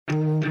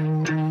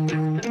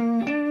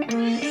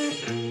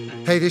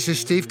Hey, this is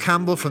Steve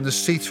Campbell from the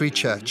C3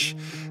 Church.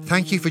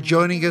 Thank you for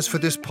joining us for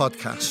this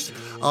podcast.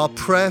 Our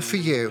prayer for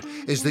you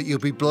is that you'll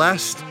be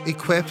blessed,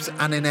 equipped,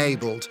 and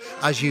enabled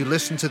as you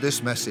listen to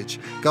this message.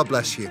 God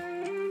bless you.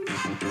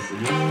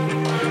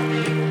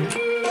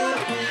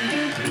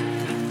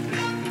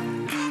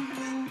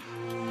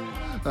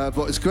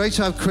 But it's great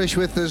to have Krish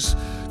with us.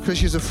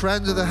 Krish is a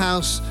friend of the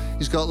house.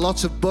 He's got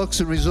lots of books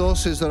and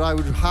resources that I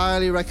would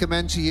highly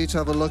recommend to you to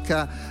have a look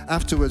at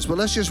afterwards. But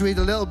let's just read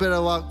a little bit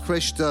of what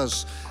Krish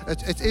does.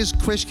 It is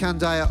Krish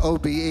Kandiah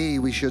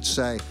OBE, we should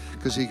say,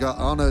 because he got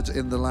honoured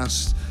in the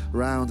last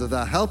round of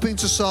that. Helping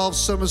to solve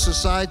some of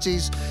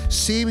society's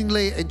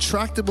seemingly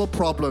intractable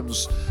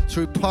problems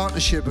through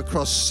partnership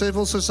across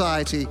civil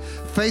society,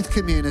 faith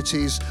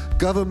communities,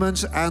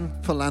 government, and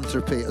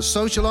philanthropy. A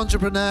social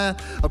entrepreneur,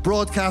 a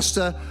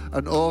broadcaster,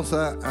 an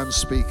author and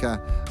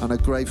speaker, and a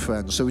great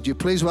friend. So would you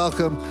please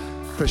welcome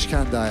Krish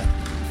Kandiah.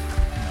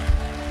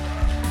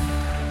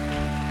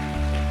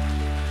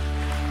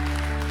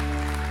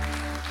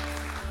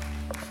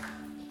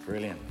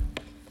 Brilliant.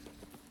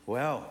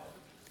 Well,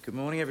 good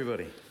morning,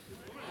 everybody.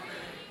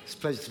 It's a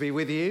pleasure to be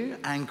with you,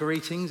 and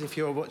greetings if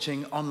you're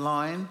watching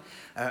online,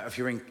 if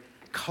you're in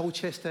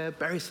Colchester,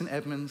 Bury St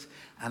Edmunds,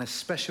 and a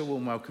special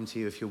warm welcome to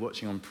you if you're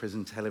watching on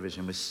Prison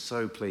Television. We're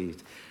so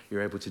pleased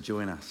you're able to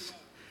join us.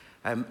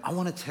 I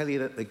want to tell you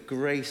that the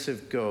grace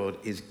of God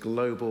is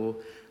global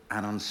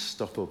and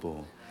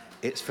unstoppable.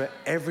 It's for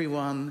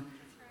everyone,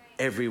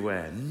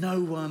 everywhere.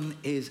 No one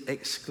is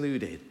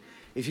excluded.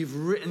 If you've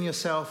written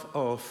yourself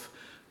off,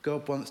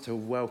 God wants to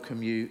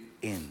welcome you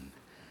in.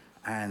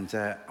 And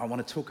I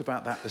want to talk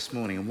about that this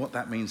morning and what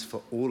that means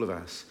for all of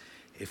us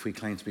if we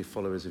claim to be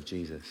followers of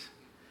Jesus.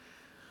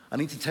 I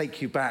need to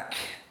take you back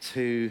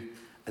to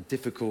a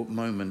difficult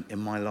moment in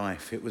my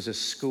life. It was a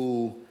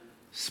school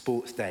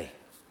sports day.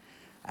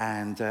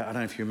 And I don't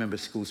know if you remember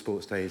school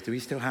sports days. Do we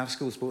still have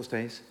school sports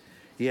days?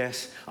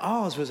 Yes.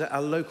 Ours was at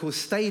a local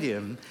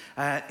stadium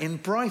in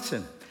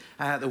Brighton,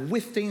 the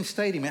Withdean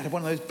Stadium. It had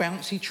one of those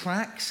bouncy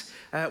tracks.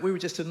 We were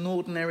just an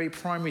ordinary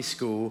primary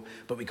school,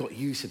 but we got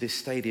used to this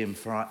stadium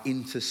for our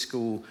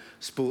inter-school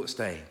sports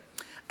day.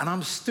 And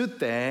I'm stood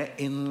there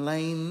in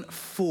lane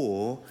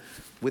 4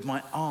 with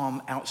my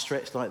arm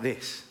outstretched like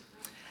this.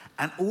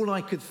 And all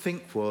I could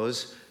think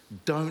was,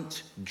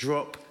 don't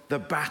drop the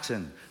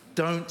baton.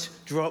 Don't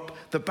drop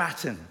the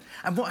baton.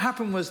 And what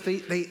happened was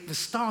the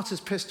starter's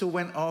pistol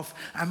went off,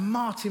 and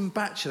Martin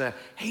Batchelor,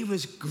 he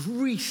was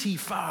greasy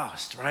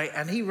fast, right?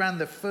 And he ran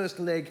the first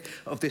leg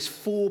of this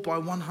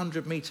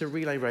 4x100 meter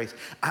relay race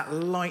at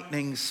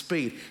lightning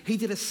speed. He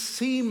did a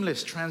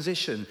seamless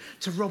transition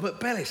to Robert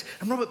Bellis.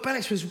 And Robert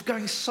Bellis was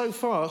going so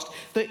fast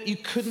that you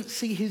couldn't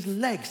see his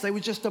legs. They were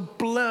just a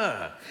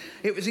blur.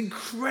 It was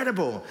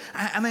incredible.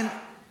 And then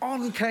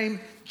on came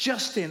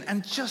Justin,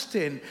 and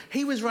Justin,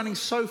 he was running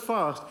so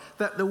fast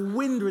that the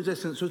wind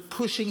resistance was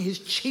pushing his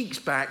cheeks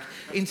back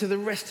into the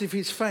rest of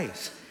his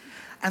face.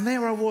 And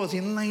there I was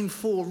in lane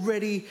 4,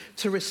 ready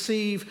to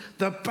receive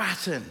the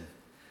baton.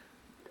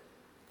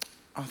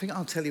 I think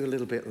I'll tell you a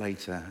little bit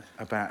later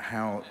about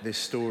how this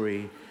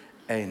story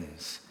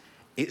ends.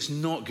 It's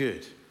not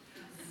good,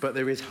 but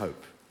there is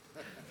hope.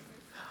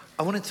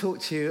 I want to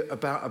talk to you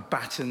about a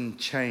baton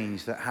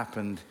change that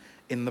happened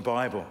in the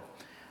Bible.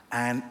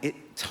 And it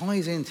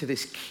ties into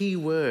this key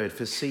word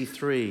for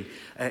C3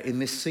 in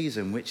this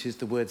season, which is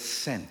the word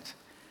sent.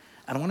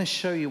 And I want to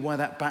show you why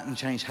that baton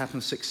change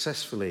happened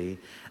successfully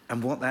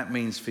and what that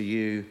means for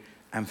you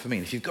and for me.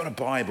 And if you've got a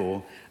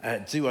Bible,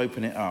 do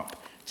open it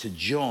up to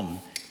John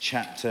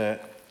chapter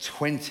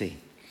 20.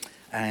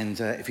 And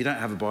if you don't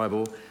have a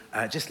Bible,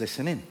 just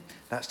listen in.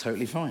 That's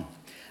totally fine.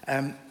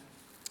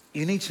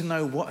 You need to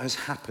know what has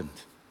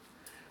happened.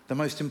 The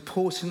most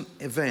important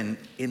event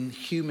in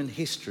human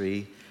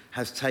history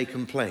has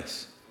taken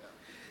place.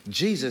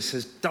 Jesus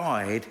has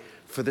died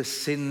for the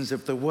sins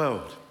of the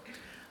world.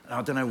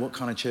 I don't know what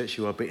kind of church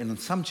you are, but in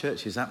some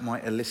churches that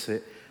might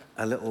elicit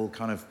a little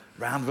kind of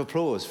round of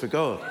applause for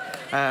God,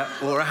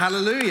 or a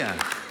hallelujah,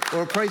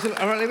 or a praise. All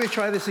right, let me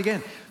try this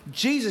again.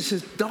 Jesus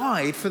has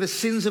died for the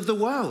sins of the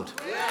world.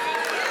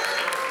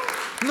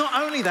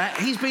 Not only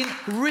that, he's been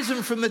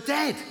risen from the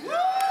dead.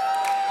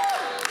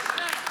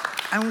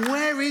 And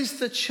where is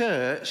the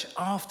church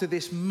after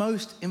this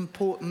most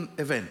important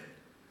event?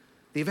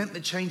 The event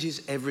that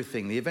changes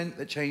everything, the event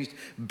that changed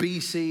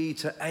BC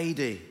to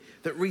AD,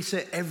 that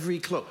reset every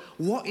clock.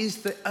 What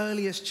is the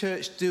earliest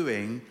church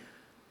doing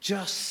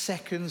just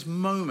seconds,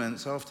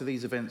 moments after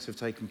these events have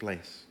taken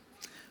place?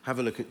 Have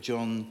a look at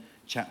John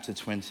chapter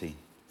 20,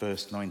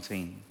 verse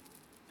 19.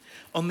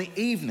 On the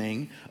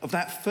evening of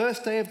that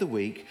first day of the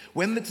week,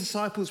 when the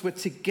disciples were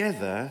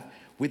together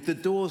with the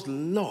doors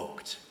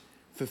locked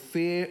for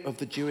fear of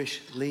the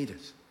Jewish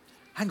leaders.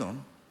 Hang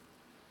on.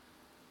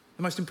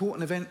 The most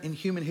important event in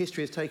human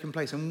history has taken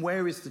place. And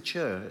where is the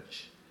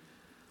church?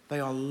 They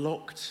are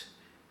locked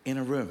in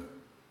a room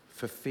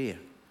for fear.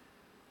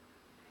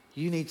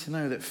 You need to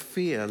know that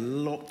fear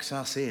locks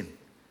us in.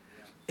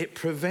 It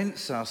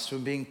prevents us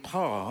from being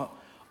part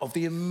of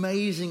the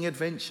amazing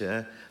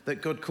adventure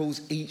that God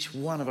calls each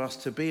one of us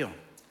to be on.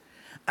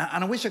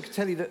 And I wish I could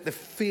tell you that the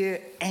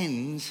fear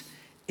ends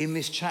in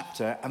this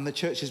chapter and the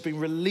church has been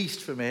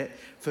released from it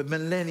for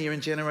millennia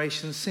and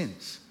generations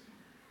since.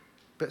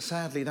 But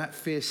sadly, that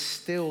fear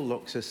still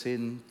locks us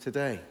in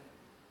today.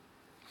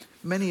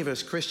 Many of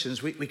us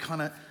Christians, we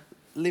kind of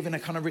live in a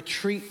kind of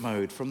retreat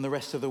mode from the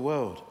rest of the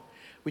world.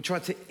 We try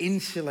to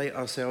insulate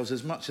ourselves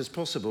as much as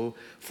possible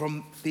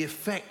from the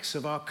effects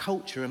of our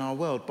culture and our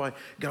world by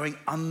going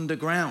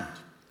underground.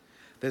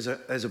 There's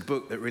a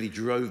book that really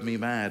drove me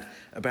mad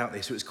about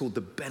this. It's called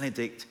The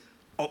Benedict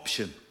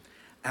Option.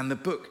 And the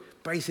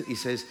book basically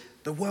says,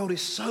 the world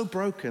is so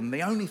broken,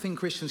 the only thing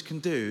Christians can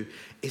do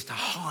is to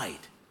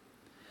hide.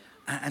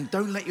 And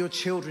don't let your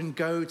children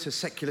go to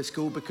secular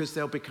school because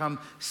they'll become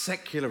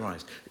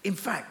secularized. In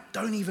fact,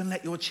 don't even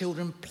let your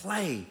children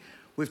play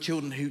with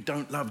children who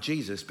don't love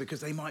Jesus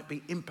because they might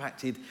be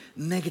impacted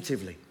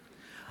negatively.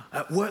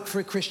 Work for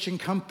a Christian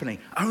company.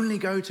 Only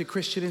go to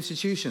Christian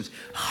institutions.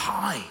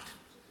 Hide.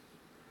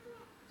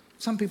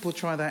 Some people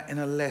try that in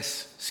a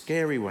less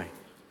scary way.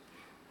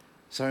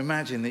 So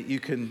imagine that you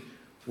can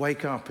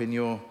wake up in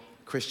your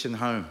Christian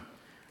home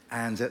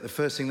and the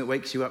first thing that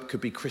wakes you up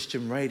could be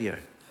Christian radio.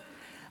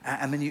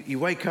 And then you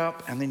wake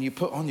up and then you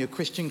put on your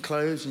Christian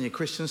clothes and your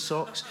Christian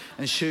socks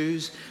and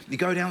shoes. You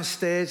go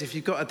downstairs, if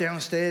you've got a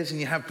downstairs, and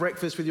you have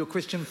breakfast with your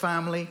Christian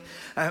family.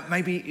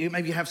 Maybe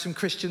you have some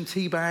Christian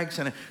tea bags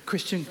and a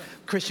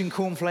Christian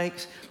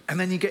cornflakes. And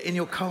then you get in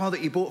your car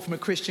that you bought from a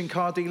Christian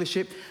car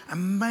dealership.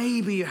 And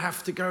maybe you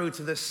have to go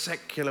to the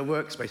secular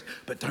workspace.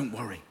 But don't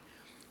worry,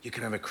 you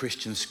can have a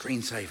Christian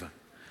screensaver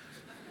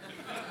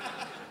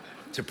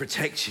to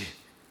protect you.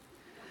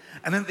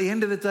 And then at the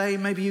end of the day,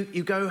 maybe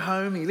you go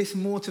home, you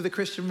listen more to the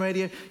Christian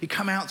radio, you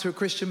come out to a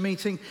Christian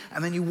meeting,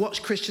 and then you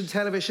watch Christian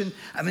television,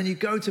 and then you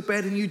go to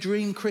bed and you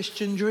dream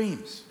Christian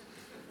dreams.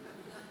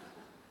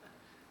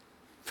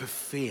 For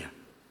fear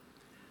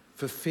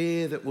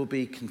that we'll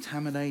be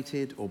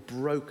contaminated or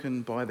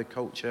broken by the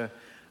culture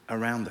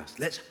around us.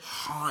 Let's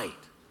hide.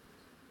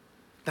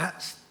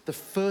 That's the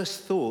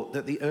first thought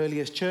that the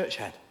earliest church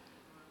had.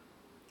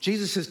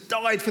 Jesus has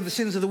died for the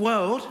sins of the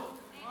world,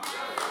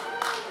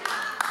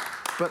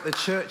 but the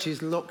church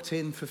is locked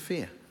in for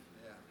fear.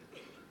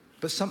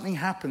 But something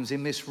happens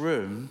in this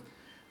room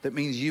that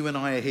means you and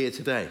I are here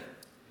today.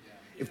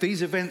 If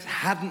these events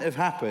hadn't have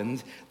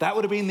happened, that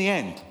would have been the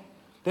end.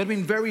 There'd have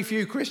been very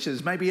few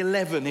Christians, maybe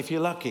 11 if you're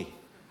lucky.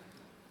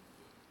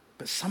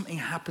 But something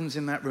happens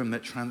in that room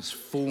that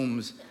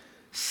transforms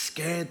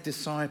scared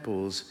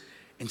disciples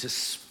into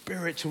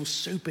spiritual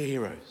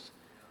superheroes.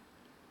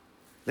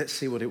 Let's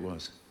see what it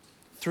was.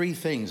 3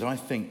 things I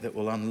think that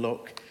will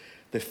unlock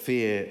the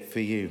fear for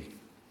you.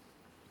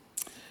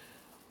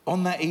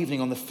 On that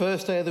evening, on the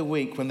first day of the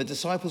week, when the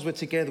disciples were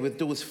together with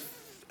doors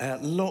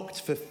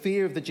locked for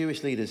fear of the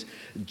Jewish leaders,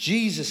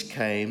 Jesus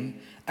came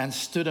and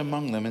stood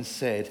among them and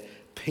said,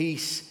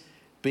 "Peace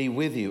be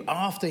with you."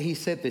 After he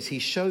said this, he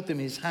showed them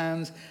his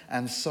hands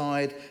and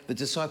side. The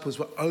disciples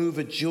were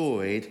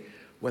overjoyed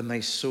when they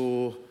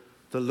saw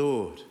the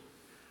Lord.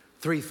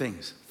 3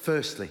 things.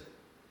 Firstly,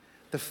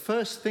 the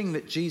first thing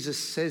that Jesus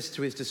says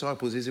to his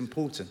disciples is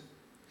important.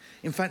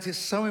 In fact, it's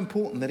so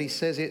important that he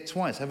says it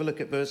twice. Have a look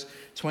at verse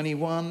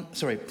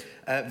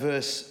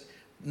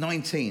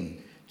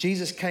 19.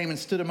 Jesus came and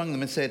stood among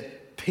them and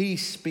said,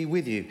 "Peace be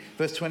with you."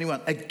 Verse 21.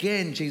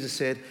 Again, Jesus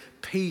said,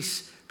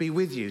 "Peace be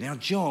with you." Now,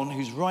 John,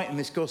 who's writing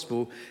this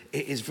gospel,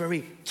 is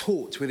very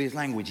taut with his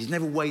language. He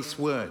never wastes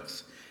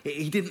words.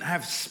 He didn't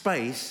have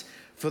space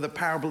for the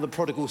parable of the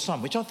prodigal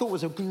son, which I thought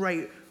was a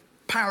great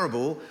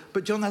parable,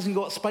 but John hasn't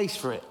got space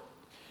for it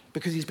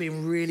because he's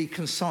being really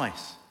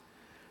concise.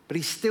 But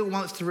he still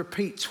wants to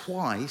repeat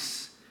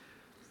twice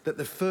that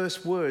the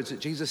first words that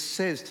Jesus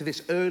says to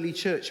this early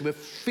church who were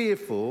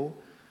fearful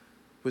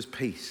was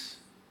peace.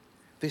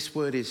 This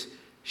word is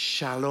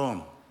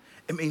shalom.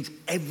 It means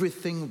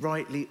everything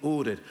rightly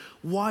ordered.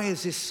 Why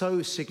is this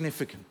so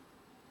significant?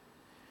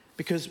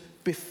 Because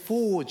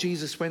before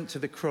Jesus went to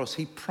the cross,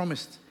 he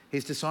promised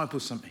his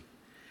disciples something.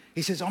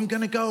 He says, "I'm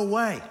going to go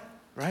away,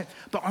 right?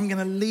 But I'm going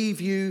to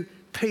leave you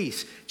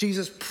peace."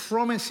 Jesus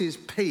promises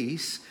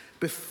peace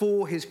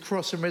before his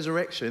cross and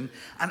resurrection,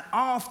 and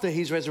after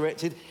he's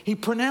resurrected, he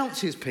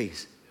pronounces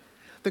peace.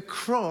 The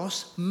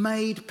cross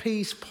made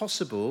peace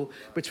possible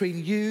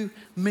between you,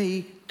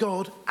 me,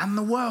 God, and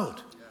the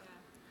world.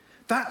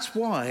 That's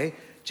why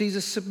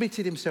Jesus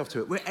submitted himself to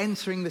it. We're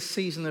entering the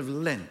season of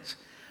Lent.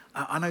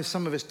 I know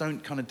some of us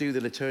don't kind of do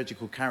the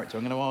liturgical calendar.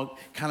 I'm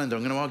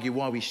going to argue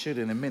why we should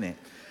in a minute.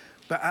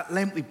 But at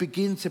Lent, we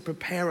begin to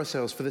prepare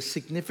ourselves for the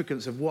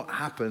significance of what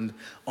happened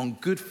on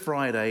Good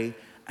Friday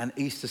and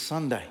Easter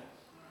Sunday.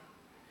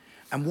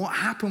 And what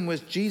happened was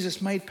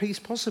Jesus made peace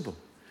possible.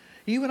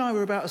 You and I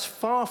were about as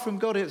far from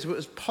God as it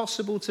was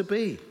possible to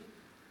be.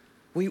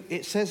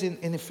 It says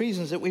in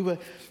Ephesians that we were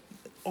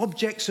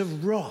objects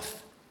of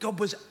wrath. God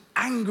was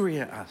angry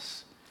at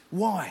us.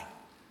 Why?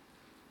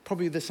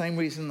 Probably the same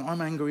reason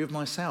I'm angry with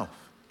myself.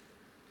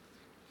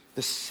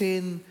 The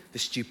sin, the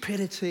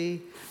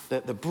stupidity,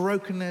 the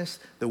brokenness,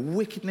 the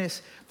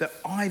wickedness that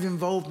I've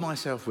involved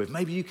myself with.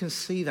 Maybe you can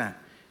see that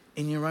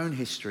in your own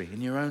history,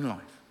 in your own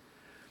life.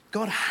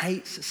 God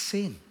hates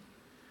sin.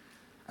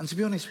 And to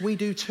be honest, we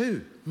do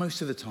too,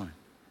 most of the time.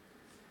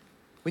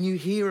 When you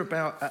hear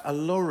about a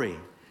lorry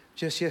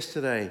just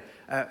yesterday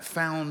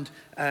found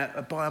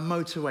by a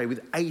motorway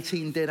with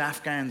 18 dead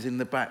Afghans in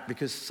the back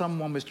because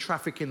someone was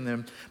trafficking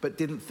them but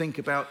didn't think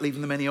about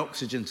leaving them any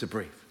oxygen to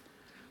breathe.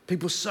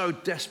 People so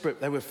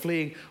desperate, they were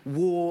fleeing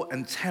war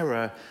and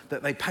terror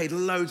that they paid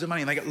loads of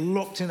money and they got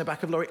locked in the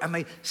back of a lorry and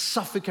they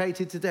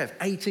suffocated to death.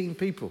 18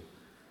 people.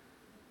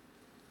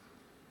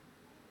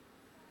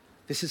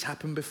 This has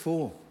happened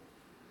before.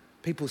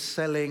 People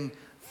selling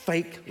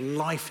fake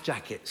life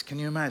jackets, can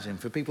you imagine?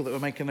 For people that were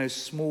making those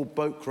small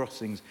boat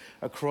crossings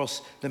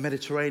across the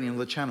Mediterranean or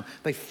the Channel.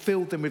 They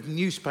filled them with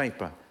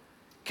newspaper.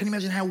 Can you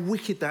imagine how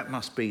wicked that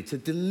must be to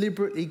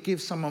deliberately give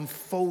someone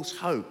false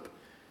hope,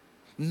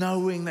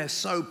 knowing they're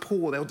so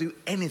poor they'll do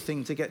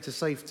anything to get to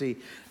safety,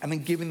 and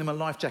then giving them a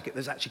life jacket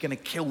that's actually going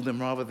to kill them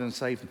rather than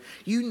save them.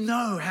 You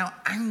know how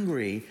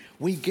angry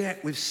we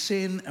get with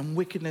sin and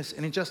wickedness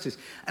and injustice.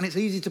 And it's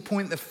easy to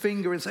point the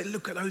finger and say,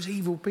 look at those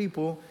evil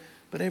people.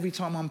 But every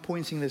time I'm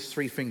pointing, there's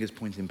 3 fingers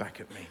pointing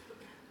back at me.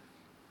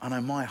 I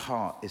know my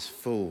heart is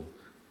full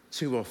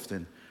too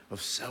often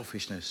of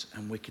selfishness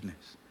and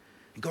wickedness.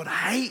 And God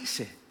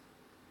hates it.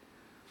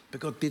 But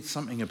God did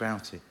something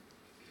about it.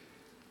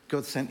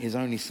 God sent his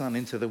only son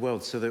into the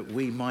world so that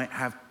we might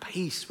have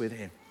peace with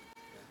him.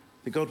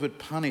 That God would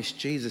punish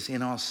Jesus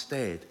in our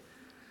stead,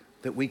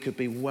 that we could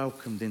be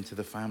welcomed into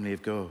the family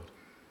of God.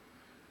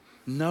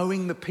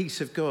 Knowing the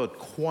peace of God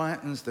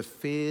quietens the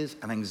fears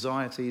and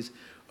anxieties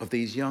of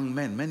these young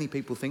men. Many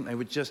people think they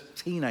were just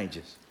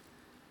teenagers.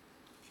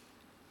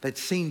 They'd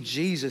seen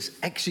Jesus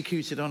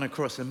executed on a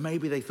cross and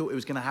maybe they thought it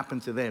was going to happen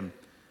to them.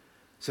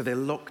 So they're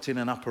locked in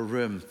an upper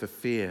room for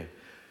fear.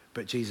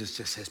 But Jesus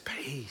just says,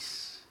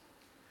 peace.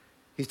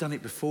 He's done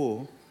it before.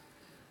 Do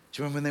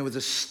you remember when there was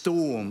a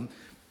storm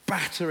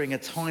battering a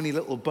tiny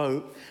little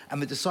boat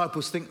and the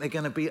disciples think they're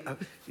going to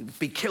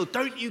be killed?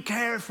 Don't you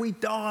care if we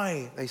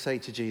die? They say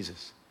to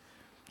Jesus.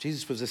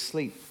 Jesus was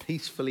asleep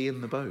peacefully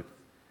in the boat.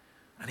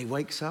 And he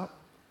wakes up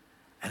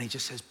and he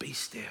just says, be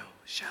still,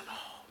 shalom.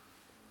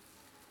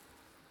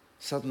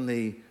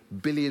 Suddenly,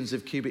 billions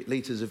of cubic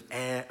liters of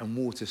air and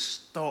water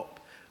stop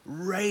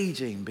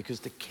raging because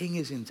the king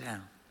is in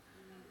town.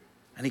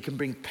 And he can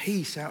bring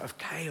peace out of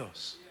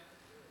chaos.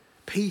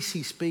 Peace,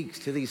 he speaks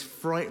to these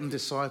frightened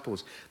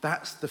disciples.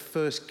 That's the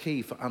first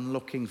key for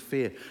unlocking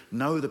fear.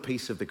 Know the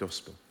peace of the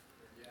gospel.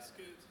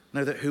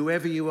 Know that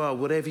whoever you are,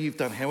 whatever you've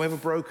done, however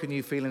broken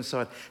you feel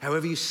inside,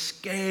 however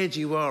scared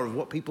you are of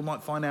what people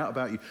might find out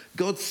about you,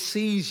 God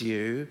sees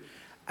you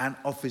and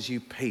offers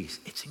you peace.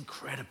 It's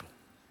incredible.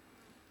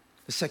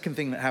 The second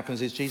thing that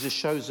happens is Jesus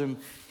shows them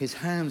his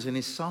hands and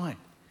his side.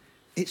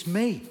 It's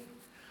me.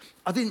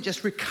 I didn't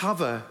just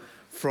recover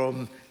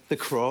from the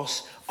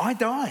cross, I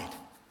died.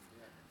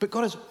 But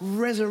God has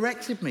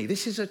resurrected me.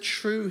 This is a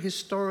true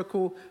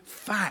historical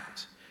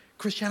fact.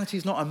 Christianity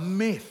is not a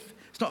myth.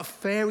 It's not a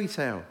fairy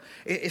tale.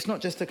 It's not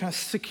just a kind of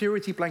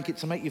security blanket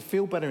to make you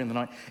feel better in the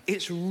night.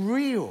 It's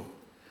real.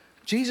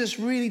 Jesus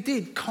really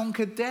did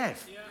conquer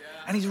death.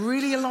 And he's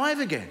really alive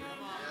again.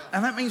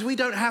 And that means we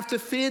don't have to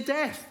fear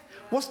death.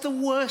 What's the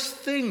worst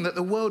thing that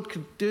the world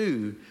could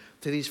do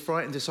to these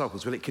frightened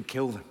disciples? Well, it could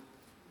kill them,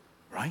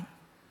 right?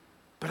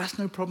 But that's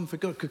no problem for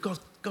God, because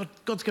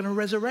God's going to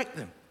resurrect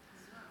them.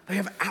 They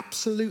have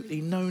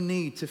absolutely no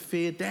need to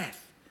fear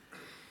death.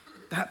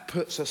 That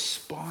puts a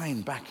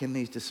spine back in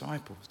these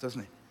disciples,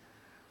 doesn't it?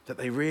 That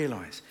they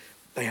realize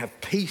they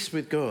have peace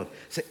with God.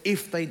 So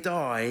if they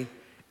die,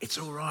 it's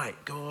all right.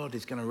 God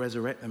is going to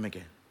resurrect them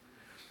again.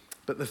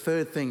 But the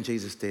third thing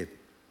Jesus did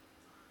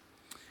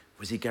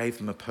was he gave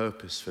them a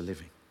purpose for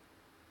living.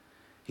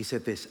 He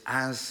said this,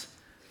 as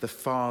the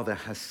Father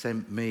has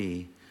sent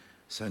me,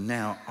 so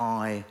now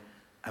I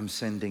am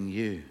sending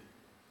you.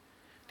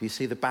 Do you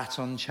see the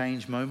baton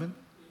change moment?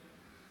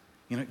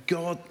 You know,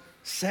 God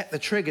set the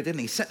trigger, didn't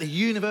he? He set the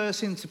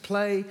universe into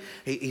play.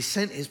 He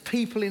sent his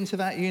people into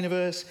that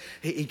universe.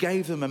 He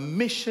gave them a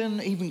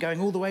mission, even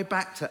going all the way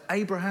back to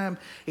Abraham.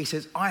 He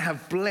says, I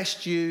have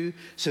blessed you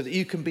so that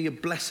you can be a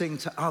blessing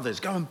to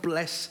others. Go and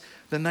bless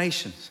the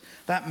nations.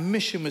 That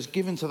mission was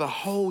given to the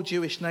whole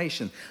Jewish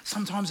nation.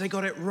 Sometimes they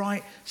got it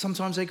right.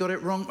 Sometimes they got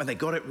it wrong. When they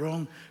got it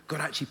wrong,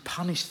 God actually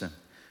punished them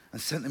and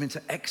sent them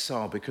into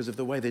exile because of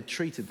the way they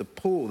treated the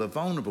poor, the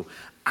vulnerable,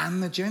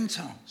 and the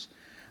Gentiles.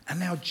 And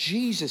now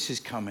Jesus is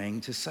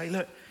coming to say,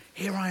 look,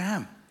 here I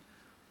am.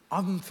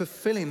 I'm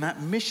fulfilling that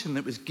mission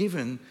that was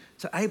given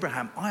to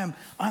Abraham.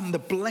 I'm the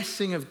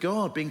blessing of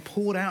God being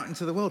poured out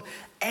into the world.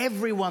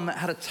 Everyone that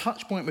had a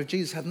touch point with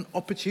Jesus had an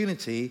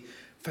opportunity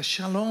for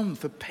shalom,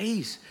 for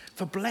peace,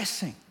 for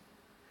blessing.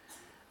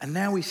 And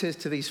now he says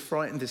to these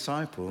frightened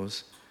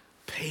disciples,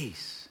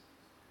 peace,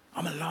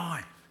 I'm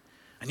alive.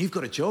 And you've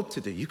got a job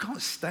to do. You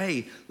can't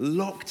stay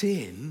locked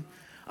in.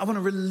 I want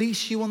to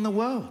release you on the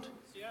world.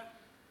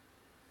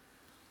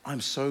 I'm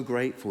so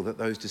grateful that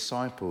those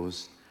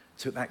disciples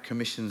took that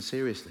commission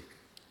seriously.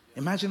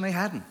 Imagine they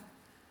hadn't.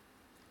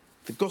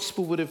 The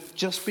gospel would have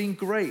just been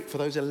great for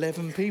those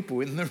 11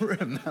 people in the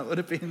room. That would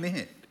have been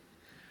it.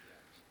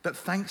 But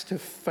thanks to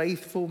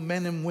faithful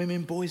men and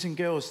women, boys and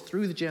girls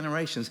through the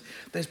generations,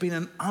 there's been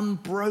an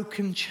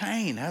unbroken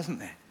chain, hasn't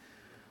there?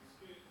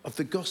 Of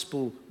the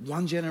gospel,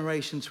 one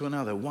generation to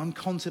another, one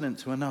continent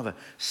to another,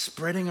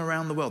 spreading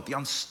around the world, the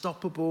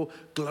unstoppable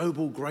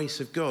global grace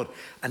of God.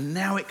 And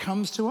now it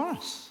comes to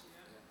us.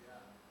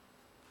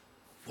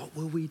 What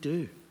will we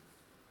do?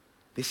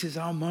 This is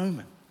our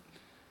moment.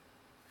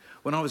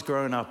 When I was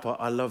growing up,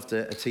 I loved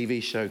a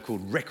TV show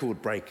called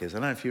Record Breakers. I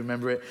don't know if you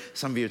remember it.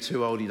 Some of you are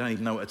too old, you don't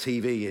even know what a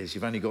TV is.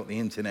 You've only got the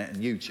internet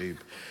and YouTube.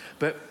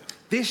 But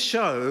this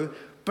show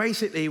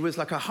basically was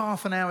like a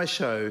half an hour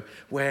show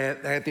where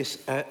they had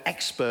this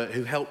expert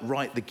who helped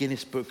write the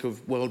Guinness Book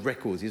of World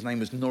Records. His name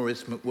was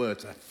Norris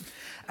McWhirter.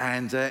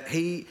 And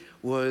he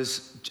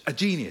was a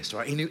genius,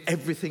 right? He knew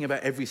everything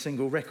about every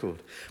single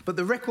record. But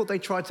the record they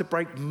tried to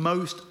break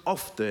most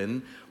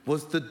often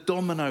was the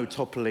domino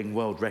toppling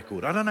world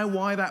record. I don't know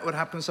why that would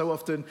happen so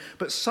often,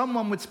 but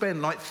someone would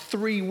spend like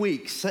 3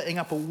 weeks setting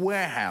up a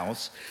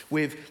warehouse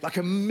with like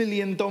 1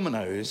 million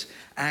dominoes,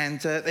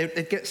 and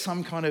they'd get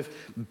some kind of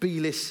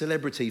B-list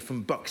celebrity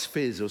from Bucks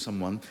Fizz or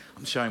someone.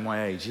 I'm showing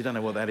my age. You don't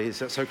know what that is.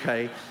 That's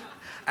okay.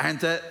 And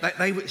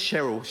they would,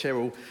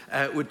 Cheryl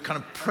would kind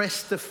of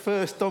press the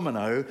first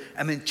domino,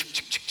 and then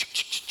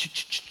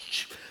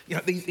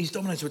these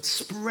dominoes would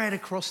spread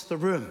across the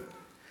room.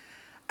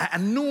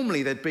 And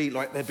normally there'd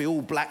be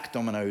all black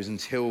dominoes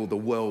until the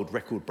world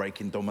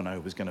record-breaking domino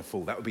was going to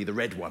fall. That would be the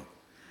red one.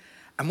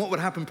 And what would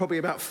happen, probably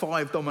about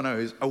 5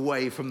 dominoes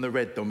away from the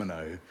red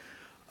domino,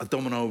 a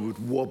domino would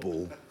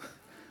wobble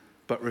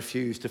but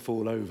refuse to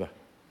fall over.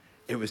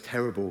 It was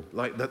terrible.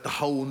 Like the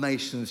whole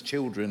nation's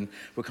children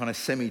were kind of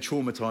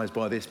semi-traumatized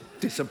by this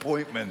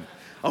disappointment.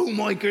 Oh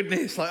my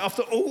goodness, like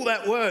after all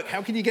that work,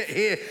 how can you get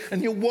here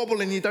and you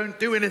wobble and you don't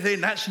do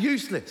anything? That's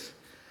useless.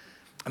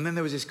 And then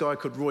there was this guy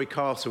called Roy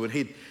Castle, and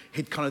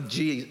he'd kind of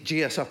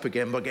G us up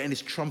again by getting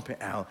his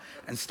trumpet out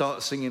and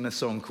start singing a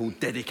song called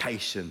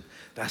Dedication.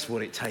 That's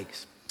what it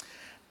takes.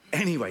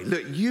 Anyway,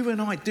 look, you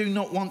and I do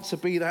not want to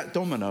be that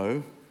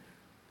domino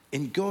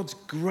in God's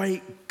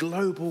great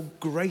global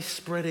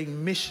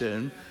grace-spreading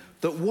mission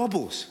that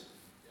wobbles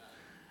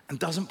and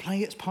doesn't play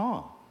its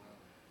part.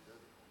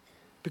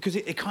 Because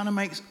it kind of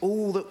makes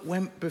all that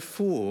went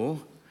before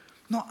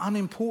not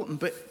unimportant,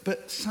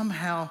 but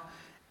somehow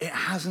it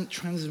hasn't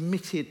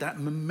transmitted that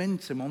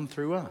momentum on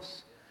through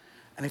us.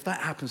 And if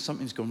that happens,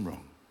 something's gone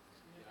wrong.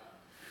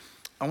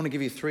 I want to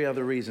give you 3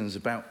 other reasons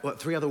about,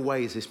 3 other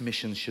ways this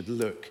mission should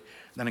look.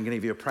 Then I'm going to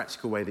give you a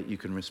practical way that you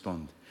can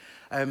respond.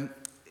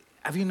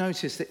 Have you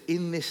noticed that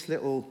in this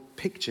little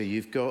picture,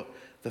 you've got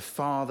the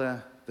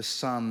Father, the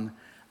Son,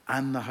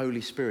 and the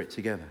Holy Spirit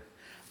together?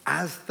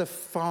 As the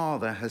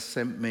Father has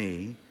sent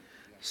me,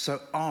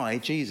 so I,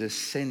 Jesus,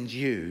 send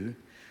you.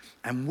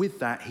 And with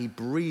that, he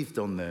breathed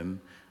on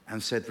them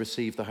and said,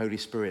 receive the Holy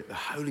Spirit. The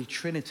Holy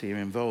Trinity are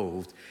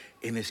involved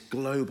in this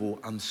global,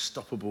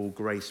 unstoppable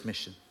grace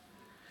mission.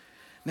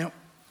 Now,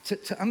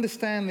 to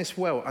understand this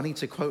well, I need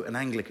to quote an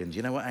Anglican. Do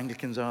you know what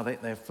Anglicans are?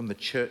 They're from the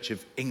Church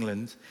of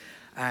England.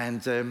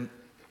 And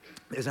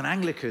there's an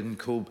Anglican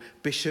called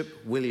Bishop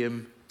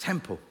William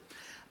Temple.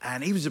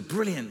 And he was a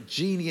brilliant,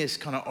 genius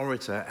kind of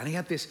orator. And he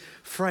had this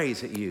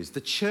phrase that he used.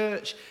 The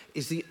church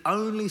is the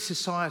only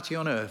society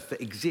on earth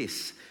that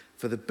exists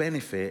for the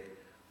benefit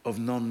of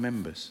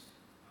non-members.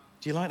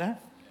 Do you like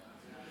that?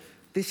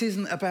 This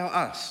isn't about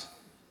us.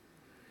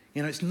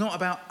 You know, it's not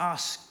about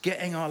us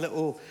getting our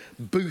little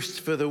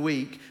boost for the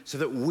week so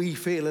that we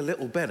feel a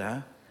little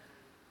better.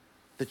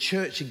 The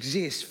church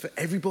exists for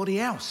everybody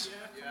else.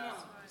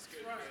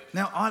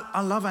 Now,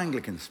 I love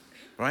Anglicans,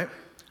 right?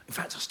 In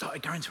fact, I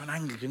started going to an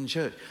Anglican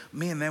church.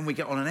 Me and them, we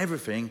get on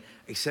everything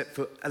except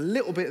for a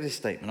little bit of this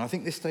statement. I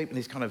think this statement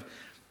is kind of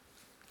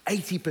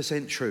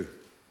 80% true.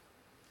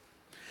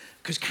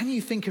 Because can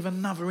you think of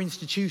another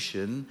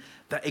institution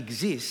that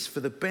exists for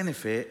the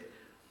benefit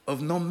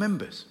of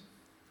non-members?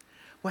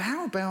 Well,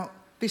 how about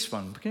this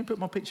one? Can you put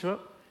my picture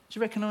up? Do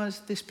you recognise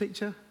this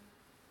picture?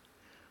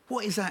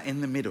 What is that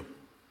in the middle?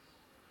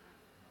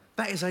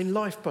 That is a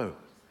lifeboat.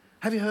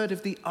 Have you heard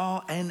of the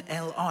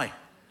RNLI?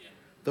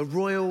 The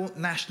Royal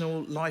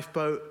National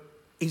Lifeboat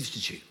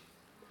Institute.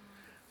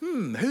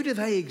 Who do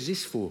they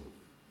exist for?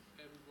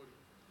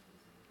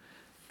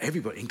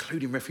 Everybody,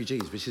 including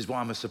refugees, which is why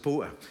I'm a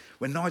supporter.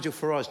 When Nigel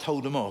Farage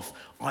told them off,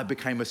 I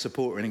became a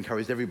supporter and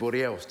encouraged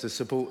everybody else to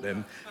support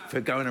them for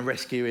going and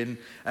rescuing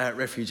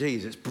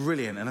refugees. It's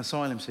brilliant, and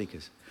asylum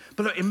seekers.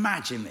 But look,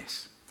 imagine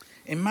this.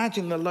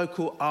 Imagine the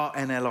local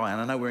RNLI,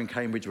 and I know we're in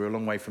Cambridge, we're a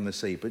long way from the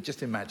sea, but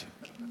just imagine.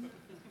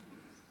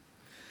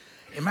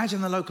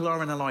 Imagine the local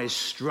RNLI is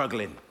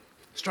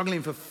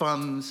struggling for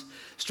funds,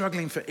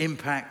 struggling for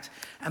impact,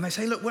 and they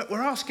say, look,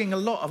 we're asking a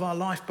lot of our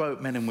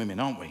lifeboat men and women,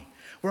 aren't we?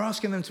 We're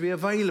asking them to be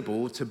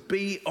available to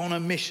be on a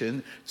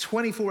mission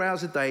 24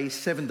 hours a day,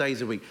 7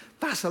 days a week.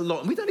 That's a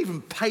lot, and we don't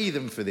even pay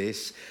them for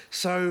this,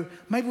 so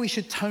maybe we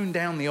should tone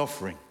down the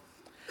offering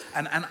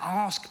and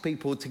ask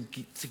people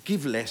to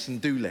give less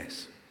and do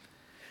less.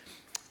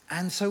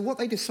 And so what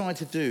they decide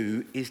to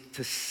do is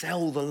to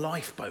sell the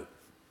lifeboat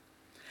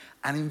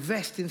and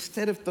invest,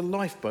 instead of the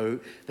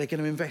lifeboat, they're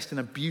going to invest in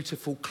a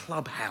beautiful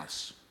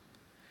clubhouse.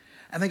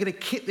 And they're going to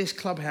kit this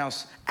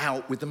clubhouse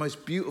out with the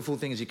most beautiful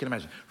things you can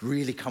imagine.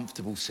 Really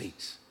comfortable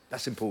seats.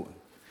 That's important.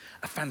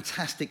 A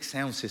fantastic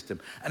sound system.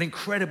 An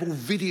incredible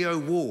video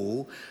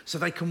wall so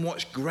they can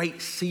watch great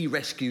sea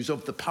rescues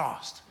of the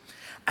past.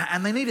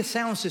 And they need a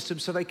sound system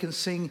so they can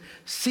sing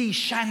sea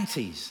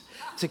shanties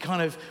to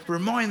kind of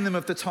remind them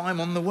of the time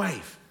on the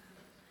wave.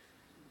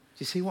 Do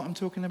you see what I'm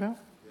talking about?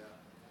 Yeah.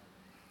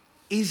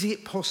 Is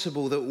it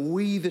possible that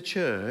we, the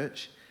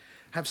church,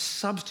 have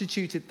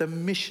substituted the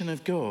mission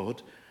of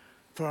God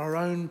for our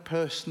own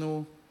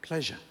personal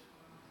pleasure?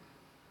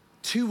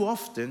 Too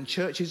often,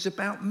 church is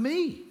about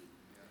me.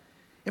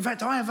 In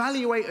fact, I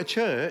evaluate a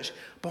church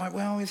by,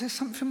 well, is there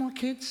something for my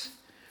kids?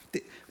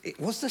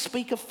 Was the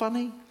speaker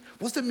funny?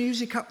 Was the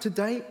music up to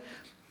date?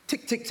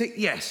 Tick, tick, tick.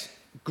 Yes,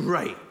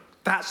 great.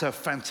 That's a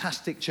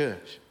fantastic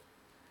church.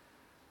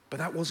 But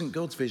that wasn't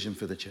God's vision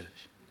for the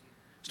church.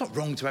 It's not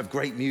wrong to have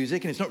great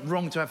music, and it's not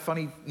wrong to have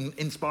funny,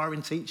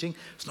 inspiring teaching.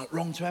 It's not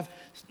wrong to have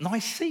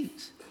nice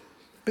seats.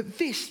 But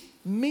this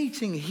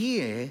meeting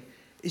here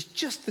is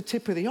just the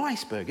tip of the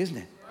iceberg, isn't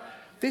it?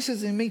 This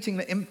is a meeting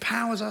that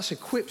empowers us,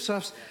 equips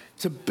us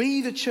to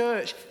be the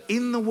church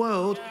in the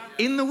world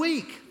in the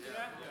week.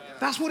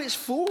 That's what it's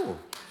for.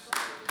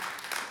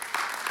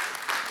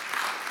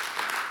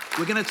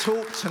 We're going to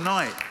talk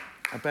tonight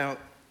about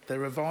the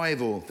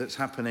revival that's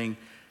happening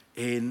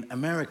in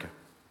America.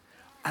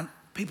 And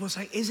people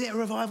say, is it a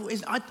revival?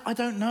 I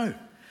don't know.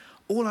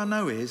 All I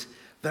know is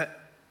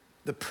that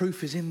the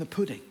proof is in the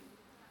pudding.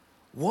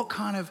 What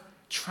kind of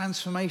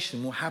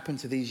transformation will happen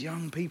to these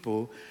young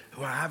people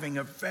who are having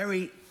a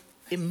very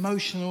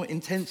emotional,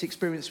 intense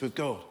experience with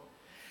God?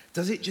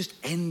 Does it just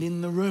end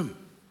in the room?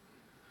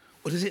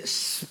 Or does it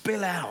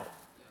spill out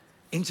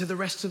into the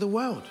rest of the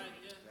world?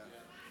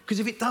 Because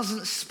if it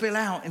doesn't spill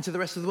out into the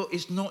rest of the world,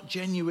 it's not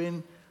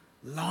genuine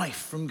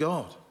life from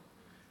God.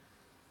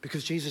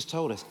 Because Jesus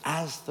told us,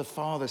 as the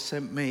Father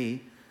sent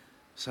me,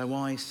 so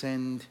I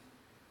send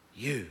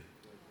you.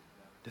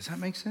 Does that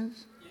make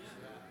sense?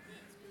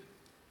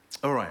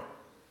 All right.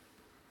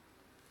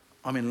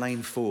 I'm in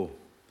lane 4.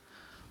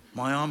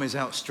 My arm is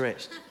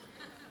outstretched.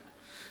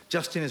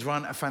 Justin has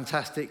run a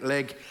fantastic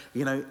leg.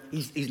 You know,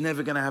 he's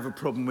never going to have a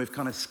problem with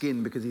kind of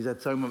skin because he's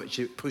had so much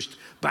it pushed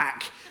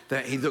back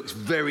that he looks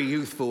very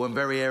youthful and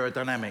very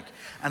aerodynamic.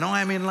 And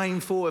I am in lane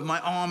 4 with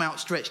my arm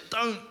outstretched.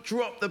 Don't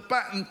drop the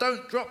baton,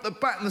 don't drop the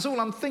baton. That's all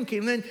I'm thinking.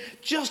 And then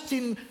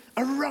Justin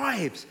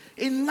arrives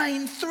in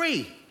lane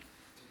 3.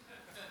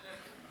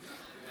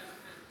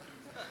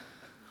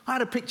 I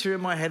had a picture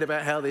in my head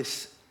about how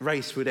this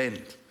race would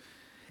end.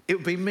 It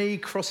would be me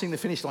crossing the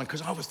finish line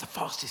because I was the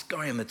fastest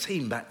guy on the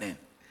team back then.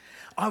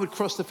 I would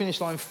cross the finish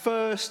line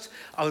first.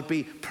 I would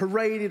be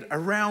paraded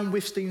around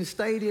Withstein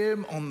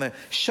Stadium on the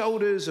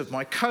shoulders of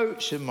my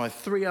coach and my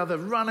 3 other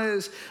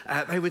runners.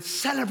 They would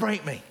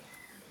celebrate me.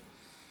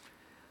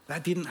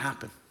 That didn't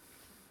happen.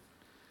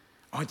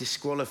 I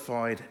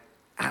disqualified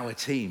our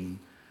team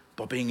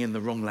by being in the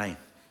wrong lane.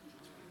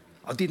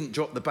 I didn't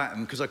drop the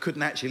baton because I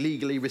couldn't actually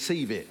legally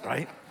receive it,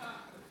 right?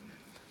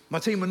 My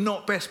team were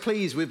not best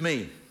pleased with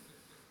me.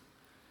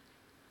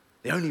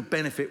 The only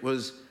benefit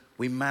was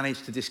we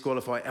managed to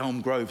disqualify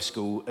Elm Grove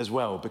School as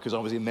well because I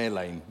was in their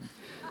lane.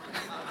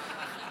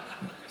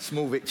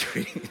 Small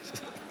victories.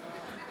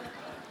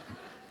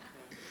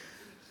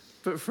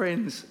 But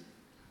friends,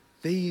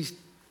 these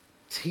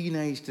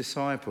teenage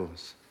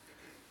disciples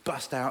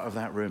bust out of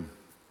that room.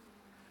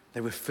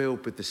 They were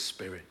filled with the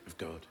Spirit of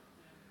God.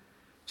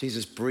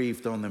 Jesus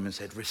breathed on them and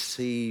said,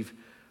 receive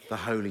the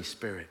Holy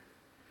Spirit.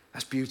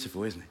 That's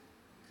beautiful, isn't it?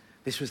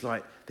 This was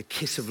like the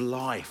kiss of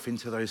life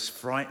into those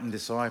frightened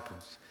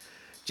disciples.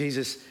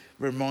 Jesus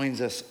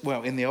reminds us,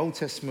 well, in the Old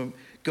Testament,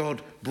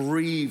 God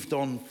breathed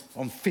on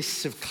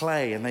fists of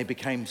clay and they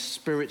became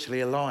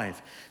spiritually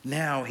alive.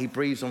 Now he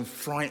breathes on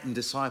frightened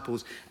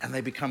disciples and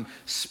they become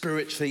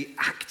spiritually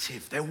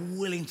active. They're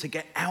willing to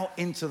get out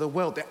into the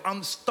world. They're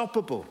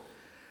unstoppable.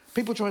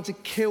 People tried to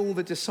kill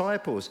the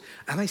disciples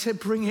and they said,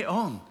 bring it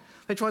on.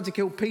 They tried to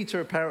kill Peter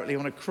apparently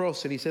on a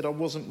cross and he said, I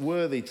wasn't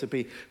worthy to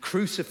be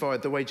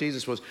crucified the way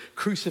Jesus was.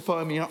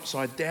 Crucify me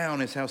upside down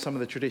is how some of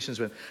the traditions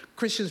went.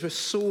 Christians were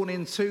sawn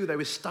in two. They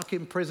were stuck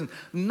in prison.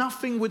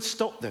 Nothing would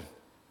stop them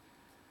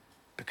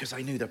because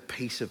they knew the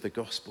peace of the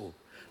gospel,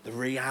 the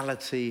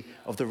reality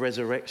of the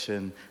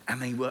resurrection,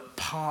 and they were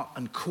part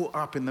and caught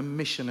up in the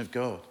mission of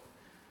God.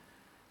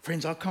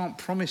 Friends, I can't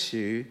promise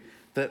you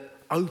that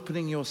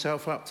opening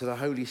yourself up to the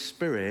Holy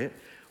Spirit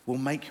will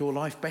make your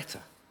life better.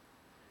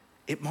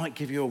 It might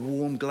give you a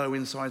warm glow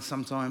inside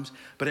sometimes,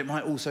 but it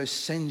might also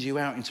send you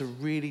out into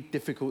really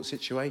difficult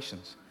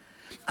situations.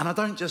 And I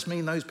don't just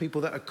mean those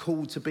people that are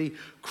called to be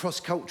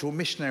cross-cultural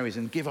missionaries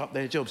and give up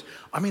their jobs.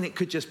 I mean, it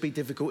could just be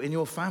difficult in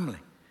your family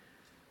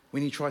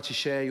when you try to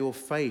share your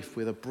faith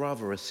with a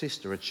brother, a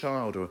sister, a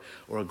child,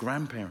 or a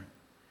grandparent.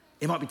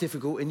 It might be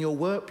difficult in your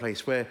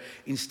workplace where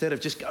instead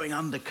of just going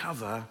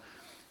undercover,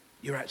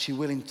 you're actually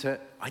willing to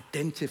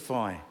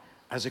identify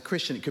As a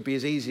Christian, it could be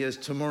as easy as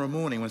tomorrow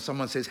morning when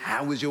someone says,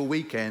 how was your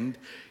weekend?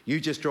 You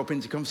just drop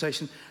into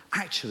conversation.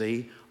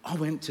 Actually, I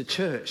went to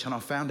church and I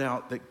found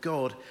out that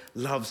God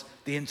loves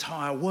the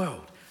entire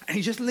world. And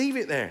you just leave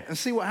it there and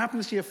see what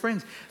happens to your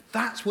friends.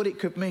 That's what it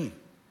could mean.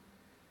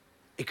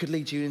 It could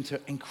lead you into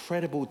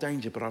incredible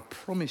danger, but I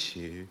promise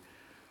you,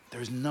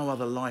 there is no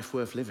other life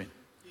worth living.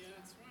 Yeah,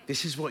 that's right.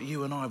 This is what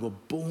you and I were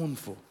born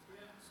for.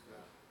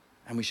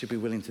 And we should be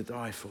willing to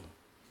die for.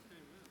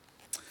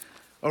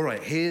 All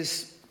right,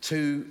 here's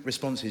 2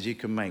 responses you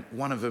can make.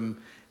 One of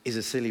them is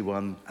a silly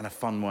one and a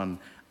fun one,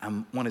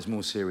 and one is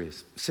more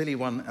serious. The silly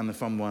one and the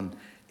fun one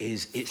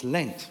is it's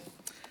Lent.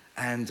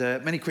 And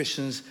many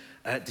Christians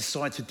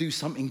decide to do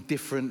something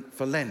different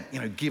for Lent.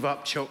 You know, give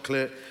up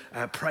chocolate,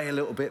 pray a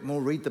little bit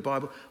more, read the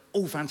Bible,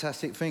 all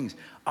fantastic things.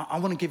 I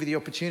want to give you the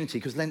opportunity,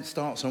 because Lent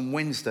starts on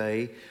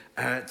Wednesday,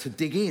 to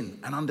dig in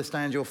and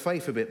understand your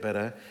faith a bit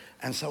better.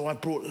 And so I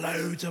brought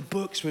loads of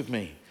books with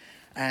me.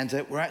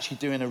 And we're actually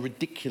doing a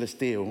ridiculous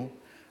deal.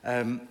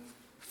 I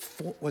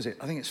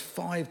think it's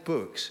 5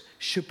 books,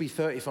 should be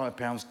 £35,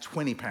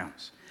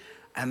 £20.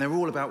 And they're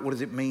all about what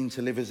does it mean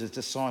to live as a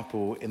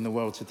disciple in the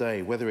world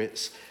today. Whether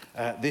it's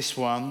this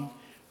one,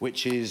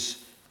 which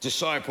is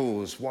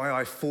Disciples, Why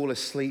I Fall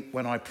Asleep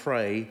When I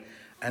Pray,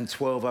 and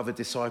 12 other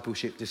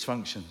discipleship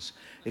dysfunctions.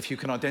 If you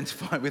can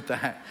identify with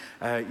that,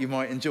 you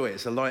might enjoy it.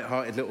 It's a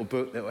light-hearted little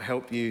book that will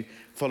help you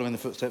follow in the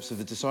footsteps of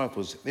the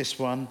disciples. This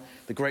one,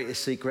 The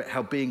Greatest Secret,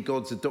 How Being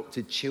God's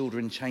Adopted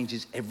Children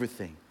Changes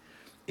Everything.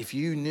 If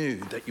you knew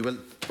that you were...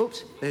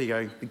 Oops, there you go.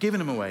 You're giving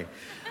them away.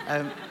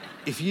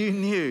 If you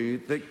knew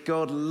that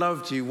God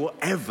loved you,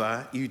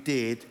 whatever you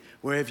did,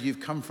 wherever you've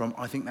come from,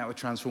 I think that would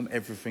transform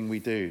everything we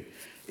do.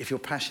 If you're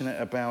passionate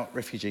about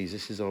refugees,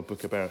 this is our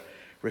book about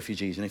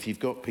refugees. And if you've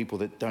got people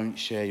that don't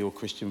share your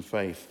Christian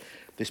faith,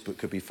 this book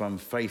could be fun.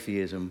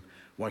 Faiththeism,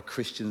 Why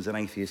Christians and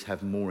Atheists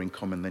Have More in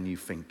Common Than You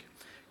Think.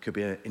 Could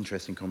be an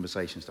interesting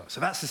conversation start.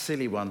 So that's the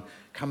silly one.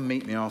 Come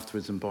meet me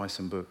afterwards and buy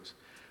some books.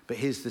 But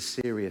here's the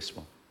serious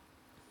one.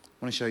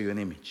 I want to show you an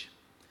image.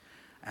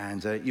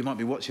 And you might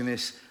be watching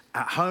this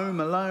at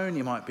home alone.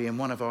 You might be in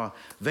one of our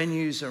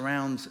venues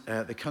around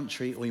the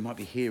country, or you might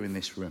be here in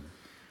this room.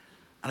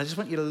 And I just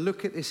want you to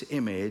look at this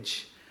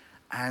image,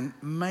 and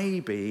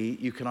maybe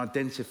you can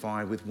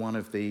identify with one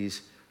of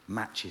these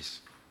matches.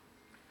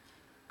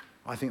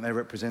 I think they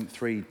represent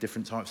 3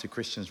 different types of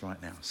Christians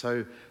right now.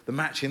 So the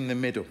match in the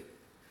middle,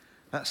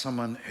 that's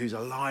someone who's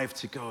alive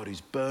to God, who's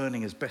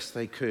burning as best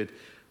they could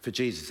for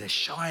Jesus. They're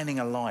shining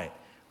a light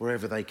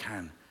wherever they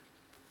can.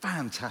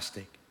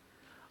 Fantastic.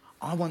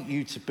 I want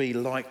you to be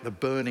like the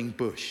burning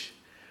bush.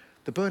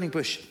 The burning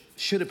bush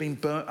should have been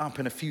burnt up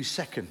in a few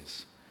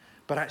seconds,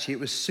 but actually it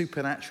was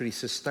supernaturally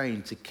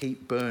sustained to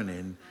keep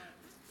burning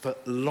for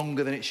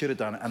longer than it should have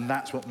done, and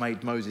that's what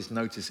made Moses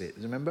notice it.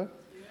 Remember?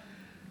 Yeah.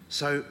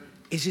 So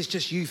is this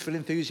just youthful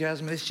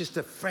enthusiasm? Is this just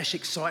a fresh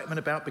excitement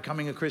about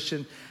becoming a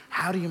Christian?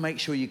 How do you make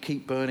sure you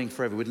keep burning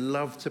forever? We'd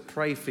love to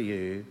pray for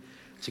you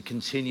to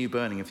continue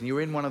burning. If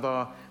you're in one of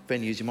our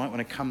venues, you might want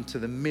to come to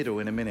the middle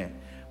in a minute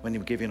when we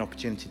give you an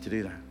opportunity to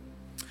do that.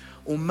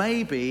 Or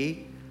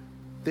maybe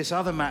this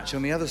other match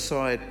on the other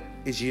side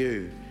is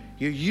you.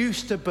 You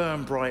used to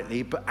burn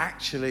brightly, but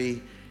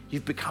actually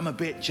you've become a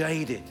bit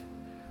jaded.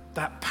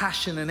 That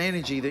passion and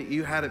energy that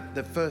you had at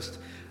the first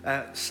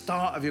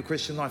start of your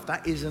Christian life,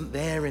 that isn't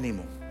there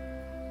anymore.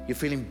 You're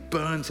feeling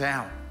burnt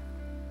out.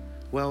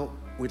 Well,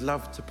 we'd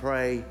love to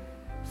pray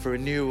for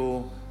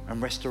renewal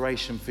and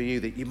restoration for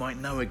you, that you might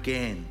know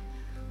again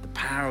the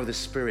power of the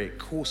Spirit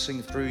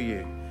coursing through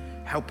you,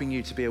 helping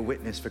you to be a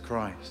witness for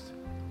Christ.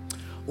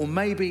 Or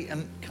maybe,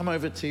 and come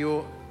over to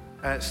your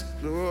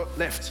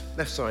left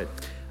side,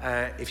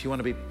 if you want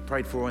to be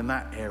prayed for in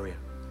that area.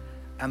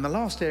 And the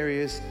last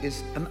area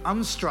is an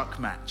unstruck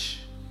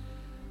match.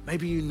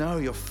 Maybe you know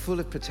you're full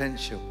of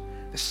potential.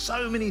 There's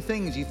so many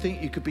things you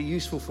think you could be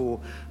useful for,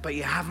 but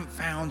you haven't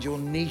found your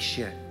niche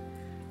yet.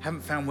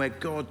 Haven't found where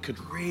God could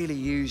really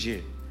use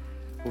you.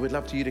 Well, we'd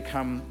love for you to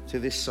come to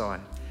this side,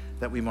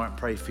 that we might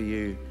pray for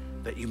you,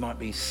 that you might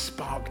be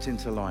sparked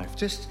into life.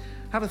 Just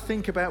have a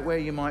think about where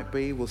you might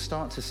be. We'll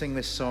start to sing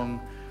this song,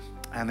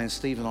 and then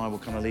Steve and I will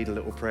kind of lead a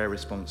little prayer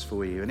response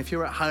for you. And if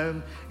you're at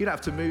home, you don't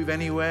have to move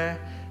anywhere.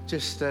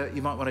 Just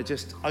you might want to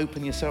just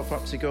open yourself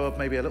up to God,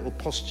 maybe a little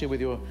posture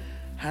with your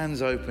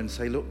hands open.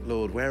 Say, look,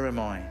 Lord, where am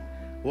I?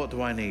 What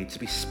do I need? To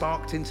be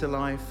sparked into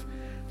life,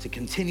 to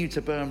continue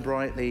to burn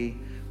brightly,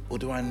 or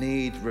do I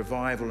need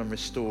revival and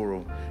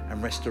restoral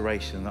and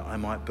restoration, that I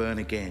might burn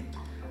again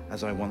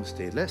as I once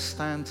did? Let's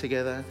stand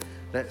together.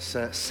 Let's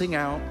sing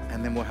out,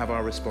 and then we'll have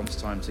our response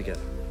time together.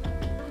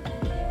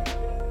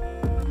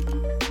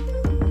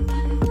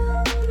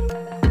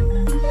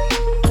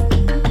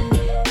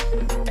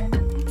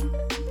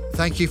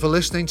 Thank you for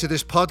listening to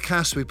this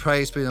podcast. We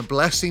pray it's been a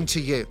blessing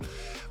to you.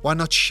 Why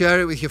not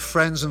share it with your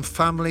friends and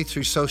family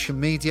through social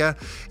media?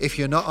 If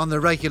you're not on the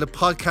regular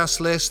podcast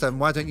list, then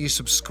why don't you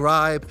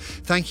subscribe?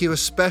 Thank you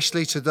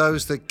especially to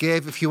those that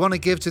give. If you want to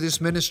give to this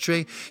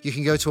ministry, you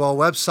can go to our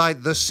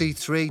website,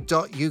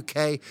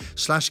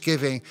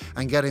 thec3.uk/giving,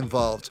 and get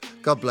involved.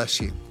 God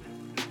bless you.